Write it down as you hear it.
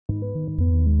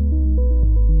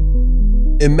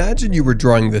Imagine you were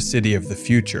drawing the city of the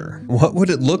future. What would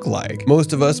it look like?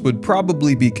 Most of us would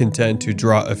probably be content to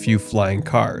draw a few flying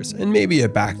cars and maybe a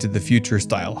Back to the Future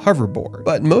style hoverboard.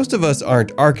 But most of us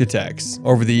aren't architects.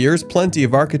 Over the years, plenty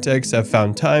of architects have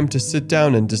found time to sit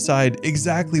down and decide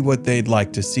exactly what they'd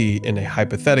like to see in a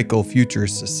hypothetical future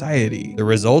society. The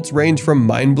results range from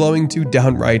mind-blowing to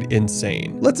downright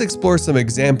insane. Let's explore some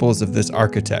examples of this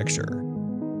architecture.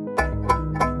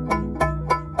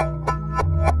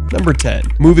 Number 10.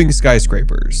 Moving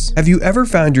skyscrapers. Have you ever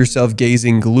found yourself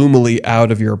gazing gloomily out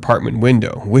of your apartment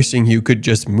window, wishing you could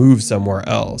just move somewhere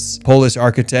else? Polish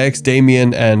architects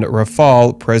Damian and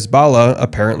Rafał Przybala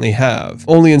apparently have.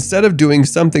 Only instead of doing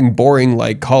something boring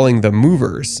like calling them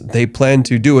movers, they plan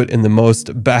to do it in the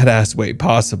most badass way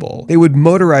possible. They would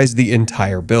motorize the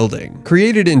entire building.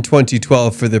 Created in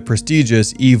 2012 for the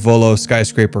prestigious Volo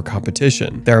skyscraper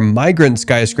competition, their migrant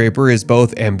skyscraper is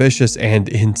both ambitious and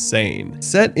insane.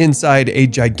 Set inside a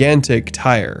gigantic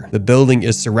tire, the building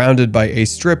is surrounded by a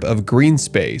strip of green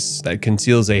space that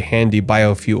conceals a handy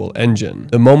biofuel engine.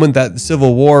 The moment that the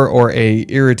civil war or a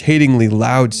irritatingly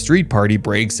loud street party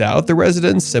breaks out, the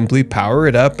residents simply power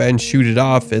it up and shoot it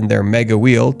off in their mega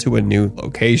wheel to a new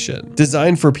location.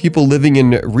 Designed for people living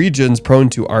in regions prone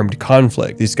to armed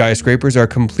conflict, these skyscrapers are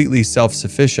completely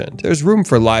self-sufficient. There's room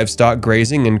for livestock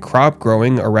grazing and crop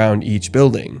growing around each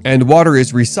building, and water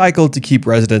is recycled to keep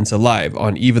residents alive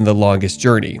on even the longest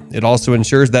journey. It also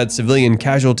ensures that civilian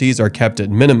casualties are kept at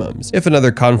minimums if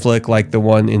another conflict like the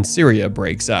one in Syria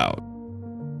breaks out.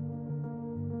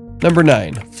 Number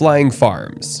 9. Flying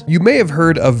farms. You may have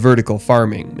heard of vertical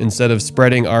farming. Instead of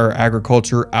spreading our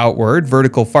agriculture outward,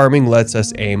 vertical farming lets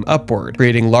us aim upward,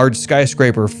 creating large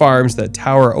skyscraper farms that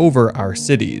tower over our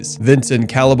cities. Vincent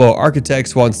Calabo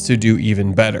Architects wants to do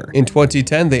even better. In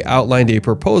 2010, they outlined a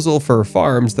proposal for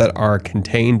farms that are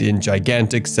contained in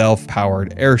gigantic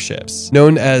self-powered airships.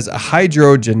 Known as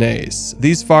hydrogenases,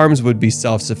 these farms would be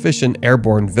self-sufficient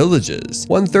airborne villages.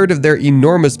 1/3 of their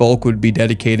enormous bulk would be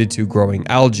dedicated to growing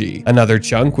algae. Another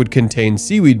chunk would contain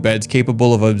seaweed beds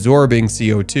capable of absorbing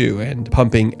CO2 and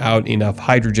pumping out enough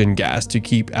hydrogen gas to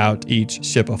keep out each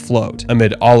ship afloat.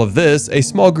 Amid all of this, a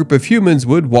small group of humans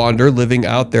would wander, living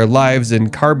out their lives in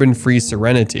carbon-free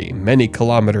serenity, many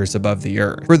kilometers above the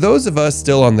Earth. For those of us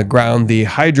still on the ground, the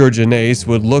hydrogenase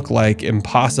would look like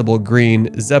impossible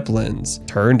green zeppelins,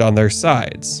 turned on their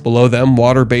sides. Below them,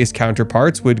 water-based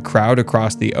counterparts would crowd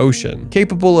across the ocean,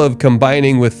 capable of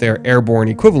combining with their airborne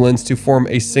equivalents to form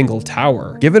a single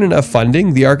tower. Given enough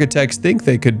funding, the architects think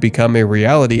they could become a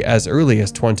reality as early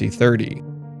as 2030.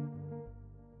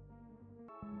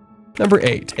 Number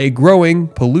 8. A growing,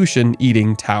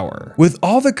 pollution-eating tower. With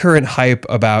all the current hype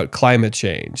about climate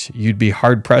change, you'd be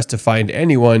hard-pressed to find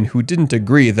anyone who didn't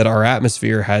agree that our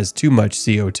atmosphere has too much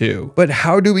CO2. But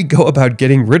how do we go about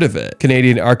getting rid of it?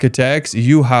 Canadian architects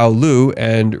Yuhao Liu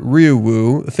and Ryu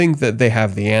Wu think that they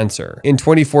have the answer. In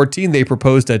 2014, they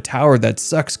proposed a tower that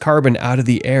sucks carbon out of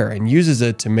the air and uses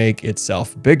it to make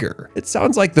itself bigger. It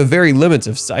sounds like the very limits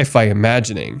of sci-fi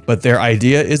imagining, but their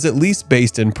idea is at least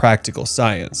based in practical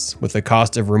science. With the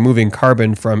cost of removing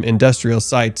carbon from industrial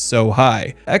sites so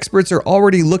high, experts are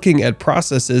already looking at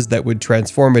processes that would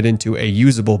transform it into a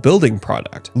usable building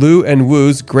product. Liu and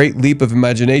Wu's great leap of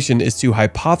imagination is to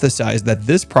hypothesize that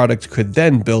this product could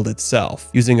then build itself.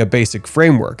 Using a basic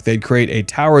framework, they'd create a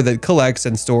tower that collects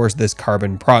and stores this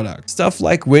carbon product. Stuff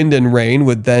like wind and rain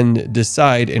would then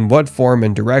decide in what form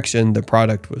and direction the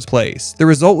product was placed. The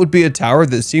result would be a tower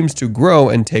that seems to grow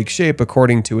and take shape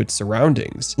according to its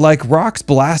surroundings. Like rocks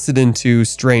blasted into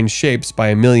strange shapes by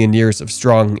a million years of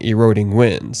strong eroding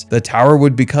winds, the tower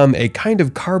would become a kind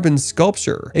of carbon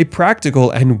sculpture, a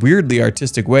practical and weirdly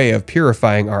artistic way of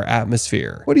purifying our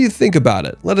atmosphere. What do you think about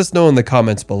it? Let us know in the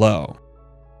comments below.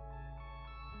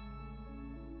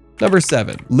 Number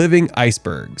 7. Living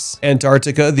icebergs.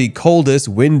 Antarctica, the coldest,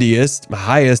 windiest,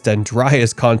 highest, and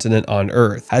driest continent on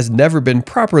Earth, has never been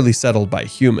properly settled by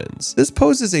humans. This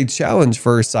poses a challenge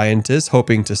for scientists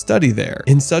hoping to study there.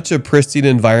 In such a pristine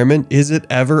environment, is it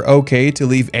ever okay to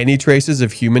leave any traces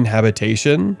of human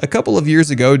habitation? A couple of years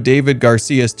ago, David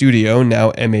Garcia Studio,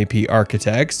 now MAP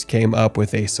Architects, came up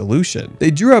with a solution.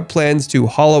 They drew up plans to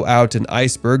hollow out an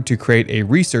iceberg to create a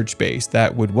research base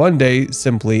that would one day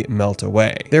simply melt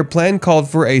away. Their plan called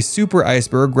for a super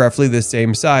iceberg roughly the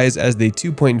same size as the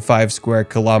 2.5 square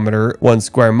kilometer, 1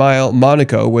 square mile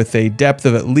Monaco, with a depth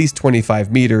of at least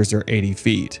 25 meters or 80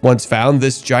 feet. Once found,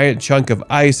 this giant chunk of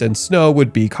ice and snow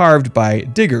would be carved by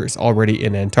diggers already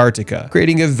in Antarctica,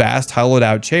 creating a vast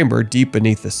hollowed-out chamber deep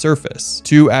beneath the surface.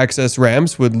 2 access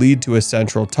ramps would lead to a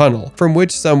central tunnel, from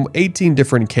which some 18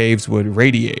 different caves would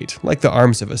radiate, like the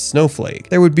arms of a snowflake.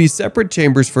 There would be separate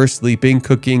chambers for sleeping,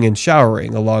 cooking, and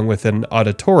showering, along with an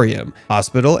auditorium,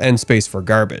 hospital, and space for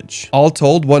garbage. All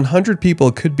told, 100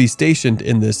 people could be stationed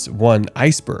in this one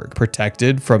iceberg,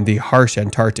 protected from the harsh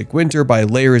Antarctic winter by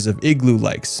layers of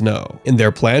igloo-like snow. In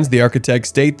their plans, the architects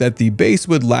state that the base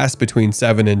would last between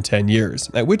 7 and 10 years,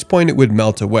 at which point it would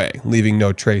melt away, leaving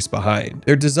no trace behind.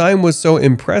 Their design was so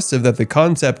impressive that the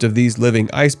concept of these living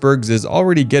icebergs is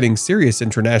already getting serious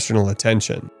international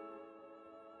attention.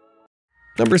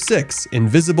 Number 6.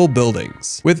 Invisible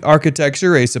buildings. With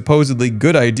architecture, a supposedly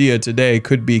good idea today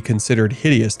could be considered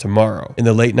hideous tomorrow. In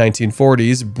the late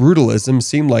 1940s, brutalism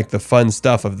seemed like the fun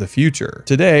stuff of the future.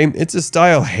 Today, it's a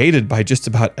style hated by just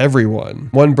about everyone.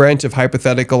 One branch of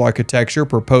hypothetical architecture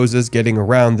proposes getting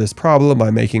around this problem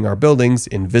by making our buildings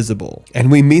invisible.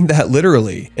 And we mean that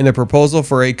literally. In a proposal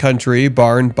for a country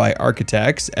barned by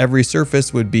architects, every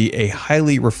surface would be a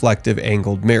highly reflective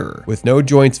angled mirror. With no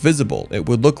joints visible, it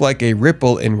would look like a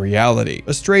ripple in reality,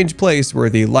 a strange place where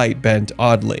the light bent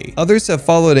oddly. Others have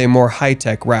followed a more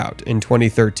high-tech route. In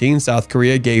 2013, South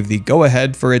Korea gave the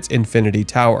go-ahead for its Infinity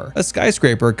Tower, a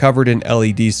skyscraper covered in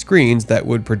LED screens that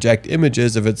would project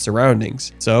images of its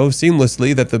surroundings, so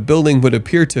seamlessly that the building would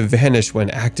appear to vanish when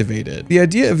activated. The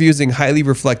idea of using highly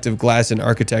reflective glass in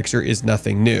architecture is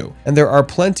nothing new, and there are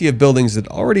plenty of buildings that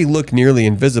already look nearly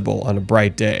invisible on a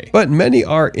bright day. But many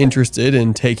are interested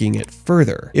in taking it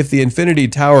further. If the Infinity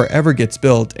Tower ever gets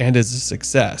built and is a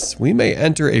success, we may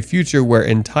enter a future where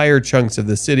entire chunks of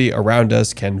the city around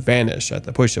us can vanish at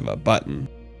the push of a button.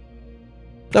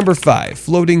 Number 5.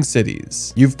 Floating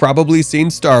cities. You've probably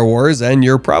seen Star Wars, and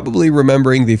you're probably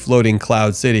remembering the floating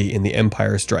cloud city in The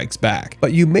Empire Strikes Back,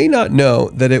 but you may not know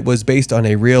that it was based on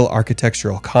a real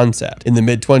architectural concept. In the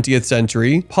mid-20th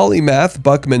century, polymath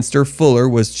Buckminster Fuller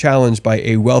was challenged by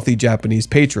a wealthy Japanese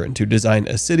patron to design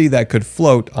a city that could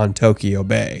float on Tokyo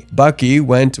Bay. Bucky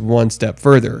went one step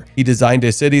further. He designed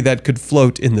a city that could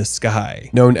float in the sky,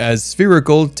 known as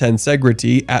Spherical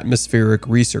Tensegrity Atmospheric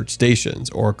Research Stations,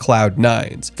 or Cloud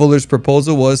 9s. Fuller's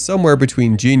proposal was somewhere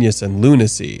between genius and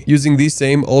lunacy. Using the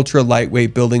same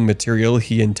ultra-lightweight building material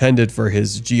he intended for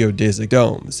his geodesic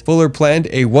domes, Fuller planned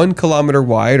a 1 kilometer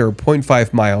wide or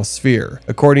 0.5 mile sphere.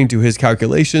 According to his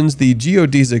calculations, the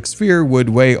geodesic sphere would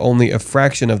weigh only a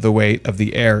fraction of the weight of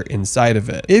the air inside of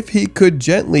it. If he could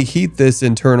gently heat this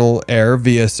internal air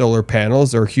via solar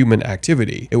panels or human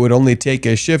activity, it would only take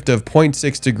a shift of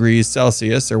 0.6 degrees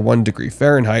Celsius or 1 degree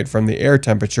Fahrenheit from the air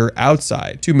temperature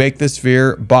outside to make the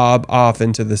sphere bob off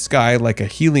into the sky like a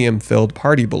helium-filled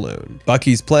party balloon.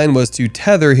 Bucky's plan was to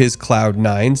tether his Cloud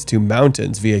 9s to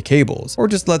mountains via cables, or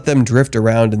just let them drift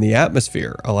around in the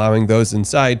atmosphere, allowing those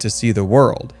inside to see the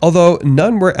world. Although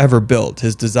none were ever built,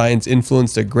 his designs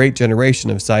influenced a great generation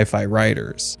of sci-fi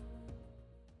writers.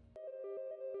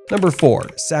 Number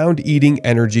 4. Sound-eating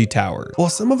energy towers. While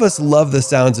some of us love the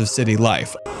sounds of city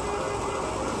life,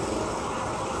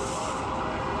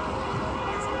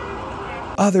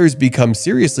 others become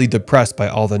seriously depressed by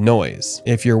all the noise.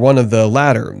 If you're one of the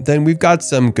latter, then we've got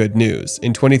some good news.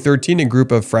 In 2013, a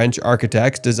group of French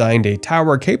architects designed a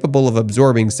tower capable of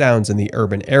absorbing sounds in the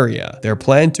urban area. Their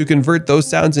plan to convert those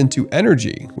sounds into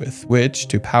energy with which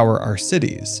to power our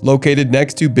cities. Located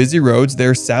next to busy roads,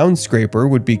 their sound scraper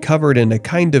would be covered in a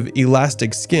kind of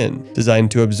elastic skin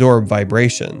designed to absorb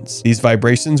vibrations. These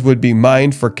vibrations would be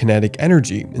mined for kinetic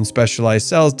energy in specialized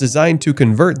cells designed to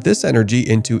convert this energy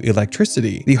into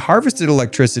electricity. The harvested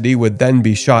electricity would then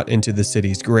be shot into the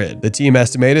city's grid. The team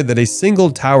estimated that a single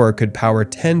tower could power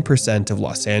 10% of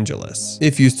Los Angeles.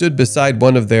 If you stood beside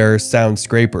one of their sound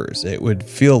scrapers, it would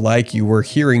feel like you were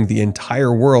hearing the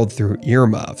entire world through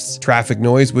earmuffs. Traffic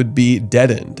noise would be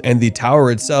deadened, and the tower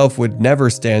itself would never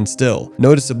stand still,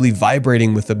 noticeably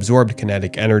vibrating with absorbed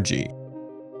kinetic energy.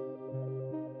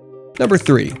 Number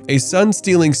 3. A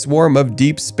sun-stealing swarm of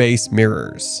deep space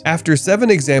mirrors. After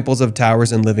 7 examples of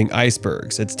towers and living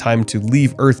icebergs, it's time to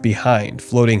leave Earth behind,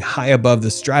 floating high above the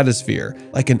stratosphere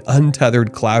like an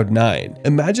untethered Cloud 9.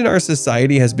 Imagine our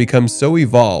society has become so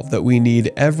evolved that we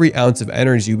need every ounce of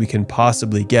energy we can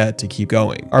possibly get to keep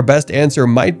going. Our best answer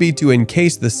might be to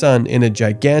encase the sun in a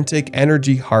gigantic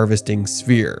energy-harvesting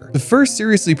sphere. The first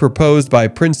seriously proposed by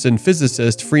Princeton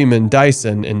physicist Freeman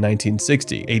Dyson in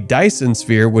 1960. A Dyson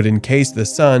sphere would encase the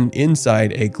sun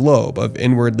inside a globe of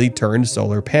inwardly turned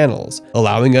solar panels,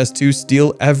 allowing us to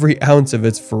steal every ounce of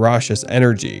its ferocious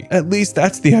energy. At least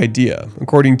that's the idea.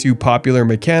 According to popular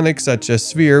mechanics, such a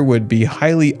sphere would be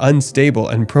highly unstable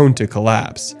and prone to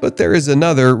collapse. But there is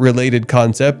another related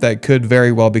concept that could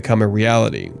very well become a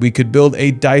reality. We could build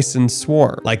a Dyson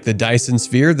swarm. Like the Dyson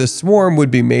sphere, the swarm would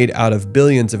be made out of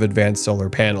billions of advanced solar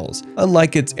panels.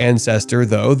 Unlike its ancestor,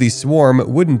 though, the swarm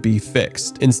wouldn't be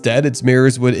fixed. Instead, its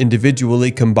mirrors would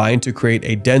individually combine to create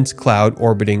a dense cloud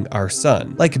orbiting our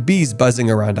sun, like bees buzzing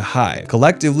around a hive.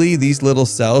 Collectively, these little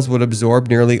cells would absorb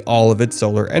nearly all of its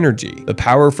solar energy. The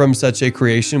power from such a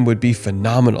creation would be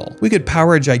phenomenal. We could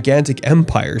power a gigantic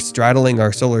empire straddling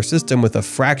our solar system with a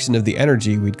fraction of the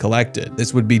energy we'd collected.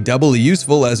 This would be doubly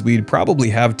useful as we'd probably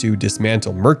have to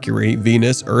dismantle Mercury,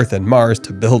 Venus, Earth, and Mars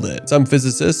to build it. Some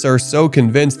physicists are so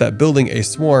convinced that building a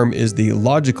swarm is the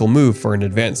logical move for an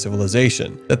advanced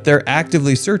civilization that they're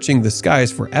actively searching the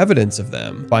skies for evidence of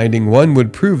them. Finding one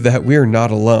would prove that we're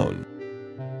not alone.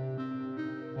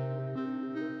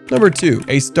 Number 2.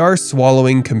 A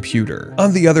star-swallowing computer.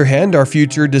 On the other hand, our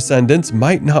future descendants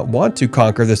might not want to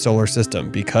conquer the solar system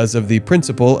because of the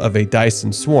principle of a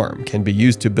Dyson swarm can be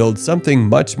used to build something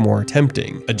much more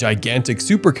tempting. A gigantic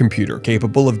supercomputer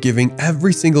capable of giving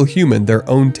every single human their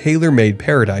own tailor-made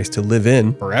paradise to live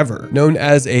in forever. Known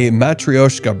as a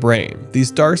matryoshka brain, the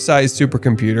star-sized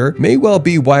supercomputer may well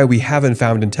be why we haven't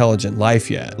found intelligent life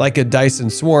yet. Like a Dyson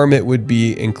swarm, it would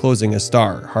be enclosing a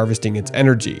star, harvesting its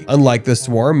energy. Unlike the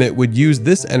swarm, it would use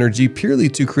this energy purely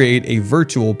to create a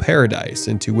virtual paradise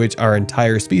into which our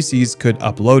entire species could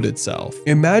upload itself.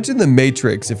 Imagine the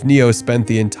Matrix if Neo spent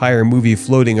the entire movie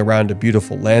floating around a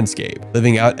beautiful landscape,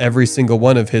 living out every single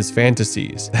one of his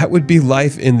fantasies. That would be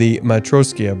life in the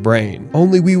Matryoshka brain.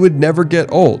 Only we would never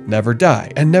get old, never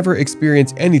die, and never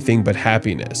experience anything but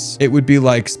happiness. It would be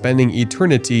like spending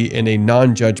eternity in a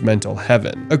non-judgmental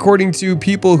heaven. According to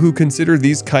people who consider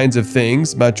these kinds of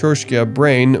things, Matryoshka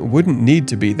brain wouldn't need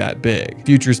to be that big.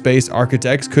 Future space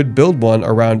architects could build one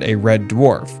around a red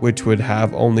dwarf, which would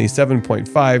have only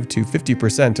 7.5 to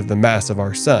 50% of the mass of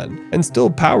our sun, and still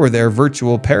power their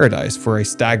virtual paradise for a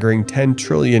staggering 10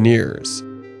 trillion years.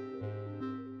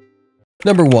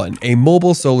 Number 1. A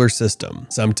mobile solar system.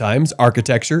 Sometimes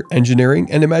architecture,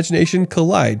 engineering, and imagination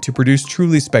collide to produce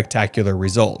truly spectacular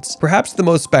results. Perhaps the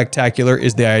most spectacular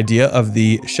is the idea of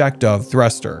the Shaktov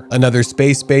thruster. Another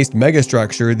space-based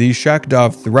megastructure, the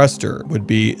Shaktov thruster would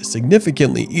be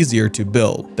significantly easier to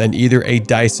build than either a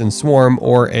Dyson swarm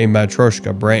or a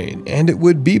Matryoshka brain, and it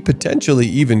would be potentially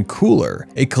even cooler.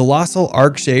 A colossal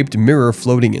arc-shaped mirror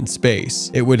floating in space.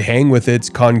 It would hang with its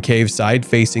concave side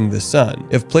facing the sun.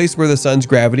 If placed where the sun's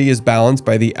gravity is balanced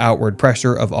by the outward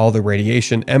pressure of all the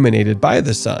radiation emanated by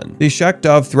the sun, the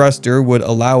Shaktov thruster would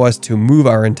allow us to move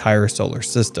our entire solar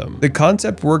system. The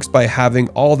concept works by having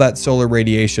all that solar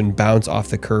radiation bounce off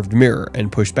the curved mirror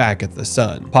and push back at the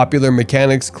sun. Popular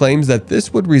mechanics claims that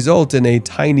this would result in a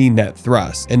tiny net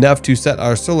thrust, enough to set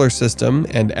our solar system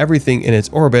and everything in its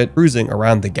orbit cruising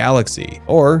around the galaxy,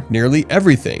 or nearly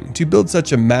everything. To build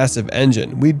such a massive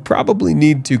engine, we'd probably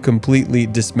need to completely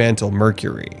dismantle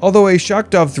Mercury. Although a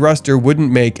Shaktov thruster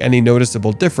wouldn't make any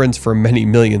noticeable difference for many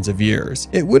millions of years,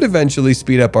 it would eventually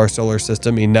speed up our solar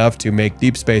system enough to make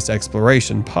deep space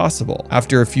exploration possible.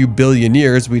 After a few billion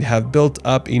years, we'd have built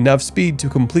up enough speed to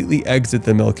completely exit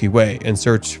the Milky Way in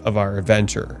search of our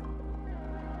adventure.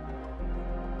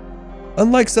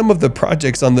 Unlike some of the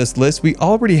projects on this list, we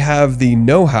already have the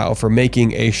know-how for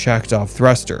making a Shaktov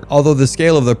thruster. Although the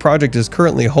scale of the project is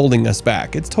currently holding us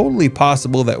back, it's totally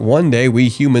possible that one day we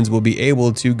humans will be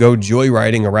able to go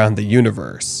joyriding around the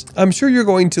universe. I'm sure you're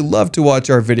going to love to watch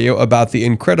our video about the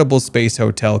incredible space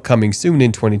hotel coming soon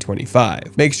in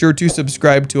 2025. Make sure to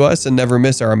subscribe to us and never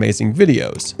miss our amazing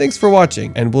videos. Thanks for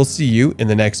watching, and we'll see you in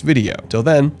the next video. Till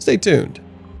then, stay tuned.